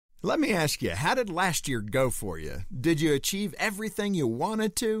Let me ask you, how did last year go for you? Did you achieve everything you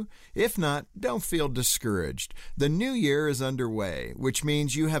wanted to? If not, don't feel discouraged. The new year is underway, which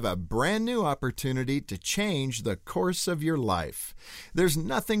means you have a brand new opportunity to change the course of your life. There's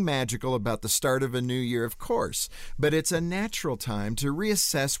nothing magical about the start of a new year, of course, but it's a natural time to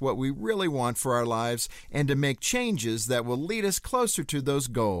reassess what we really want for our lives and to make changes that will lead us closer to those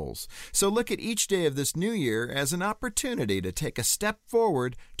goals. So look at each day of this new year as an opportunity to take a step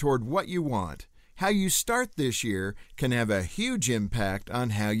forward toward what you want. How you start this year can have a huge impact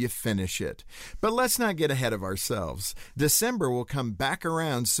on how you finish it. But let's not get ahead of ourselves. December will come back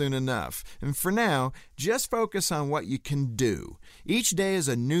around soon enough. And for now, just focus on what you can do. Each day is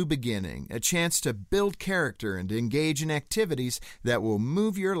a new beginning, a chance to build character and to engage in activities that will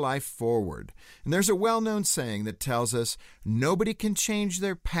move your life forward. And there's a well-known saying that tells us nobody can change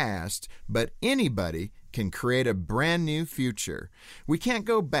their past, but anybody can create a brand new future. We can't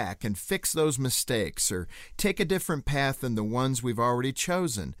go back and fix those mistakes or take a different path than the ones we've already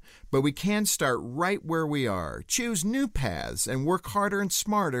chosen, but we can start right where we are, choose new paths, and work harder and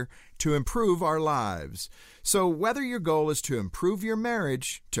smarter to improve our lives. So whether your goal is to improve your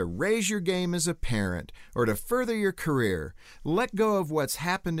marriage, to raise your game as a parent, or to further your career, let go of what's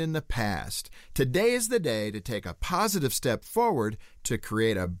happened in the past. Today is the day to take a positive step forward to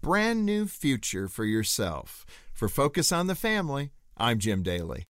create a brand new future for yourself. For Focus on the Family, I'm Jim Daly.